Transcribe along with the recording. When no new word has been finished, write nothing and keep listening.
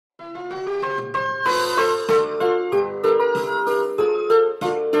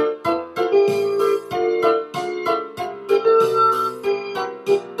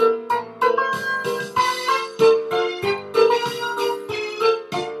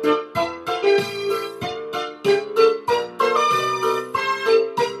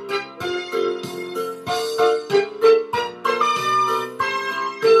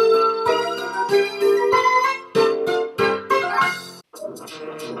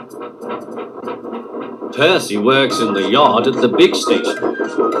Percy works in the yard at the big station.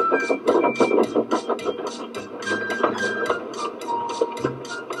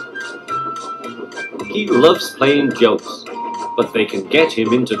 He loves playing jokes, but they can get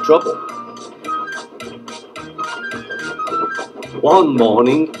him into trouble. One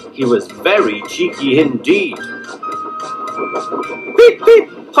morning, he was very cheeky indeed. "Beep, beep!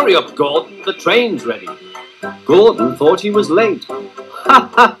 Hurry up, Gordon, the train's ready." Gordon thought he was late. "Ha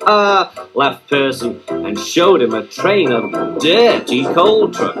ha ha!" laughed Percy and showed him a train of dirty coal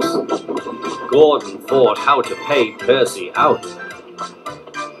trucks. Gordon thought how to pay Percy out.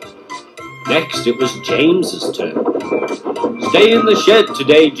 Next it was James's turn. "Stay in the shed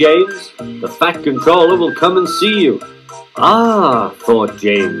today, James. The Fat Controller will come and see you." "Ah," thought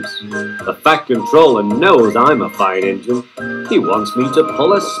James, "the Fat Controller knows I'm a fine engine. He wants me to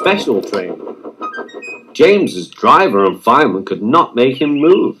pull a special train." James's driver and fireman could not make him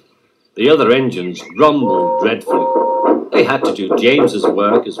move. The other engines grumbled dreadfully. They had to do James's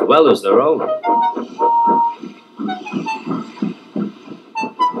work as well as their own.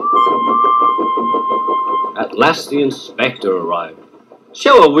 At last the inspector arrived.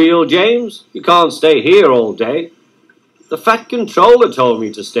 "Show a wheel, James. You can't stay here all day." "The Fat Controller told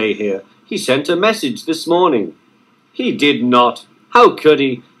me to stay here. He sent a message this morning." "He did not. How could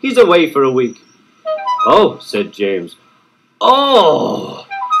he? He's away for a week." "Oh," said James. "Oh,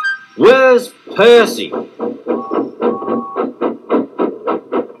 where's Percy?"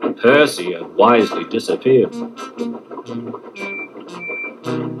 Percy had wisely disappeared.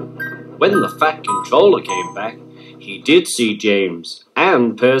 When the Fat Controller came back, he did see James,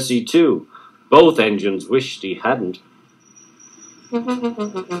 and Percy too. Both engines wished he hadn't.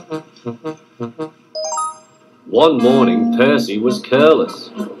 One morning, Percy was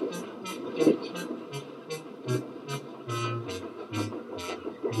careless.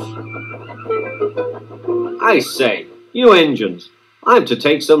 "I say, you engines, I'm to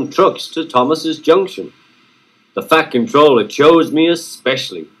take some trucks to Thomas's Junction. The Fat Controller chose me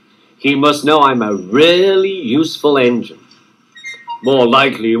especially. He must know I'm a really useful engine." "More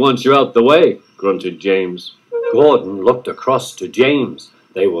likely once you're out the way," grunted James. Gordon looked across to James.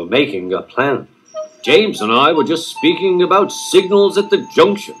 They were making a plan. "James and I were just speaking about signals at the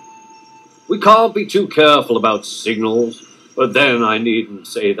junction. We can't be too careful about signals, but then I needn't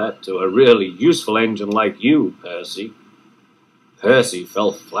say that to a really useful engine like you, Percy." Percy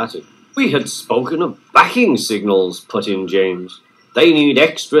felt flattered. "We had spoken of backing signals," put in James. "They need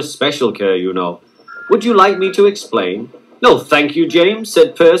extra special care, you know. Would you like me to explain?" "No, thank you, James,"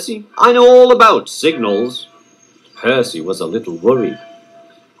 said Percy. "I know all about signals." Percy was a little worried.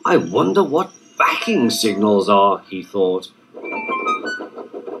 "I wonder what backing signals are," he thought.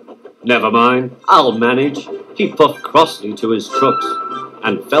 "Never mind, I'll manage." He puffed crossly to his trucks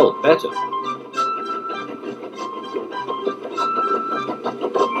and felt better.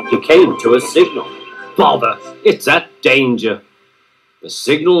 He came to a signal. "Bother, it's at danger." The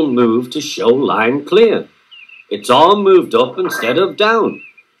signal moved to show line clear. Its arm moved up instead of down.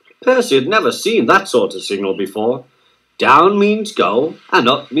 Percy had never seen that sort of signal before. Down means go and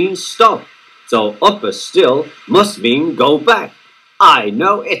up means stop. So upper still must mean go back. I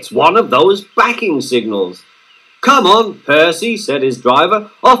know, it's one of those backing signals. "Come on, Percy," said his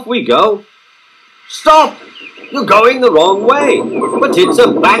driver. "Off we go." "Stop! You're going the wrong way." "But it's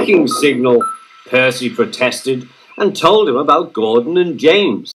a backing signal," Percy protested and told him about Gordon and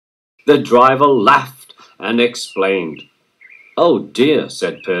James. The driver laughed and explained. "Oh dear,"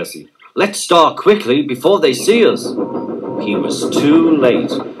 said Percy. "Let's start quickly before they see us." He was too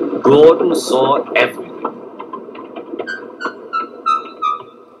late. Gordon saw everything.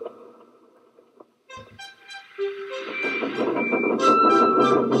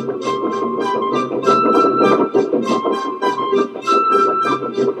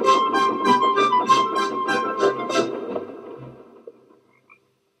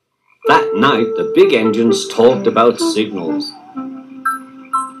 That night, the big engines talked about signals.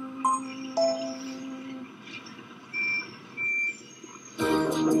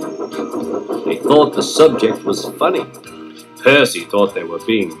 They thought the subject was funny. Percy thought they were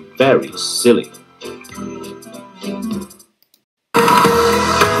being very silly.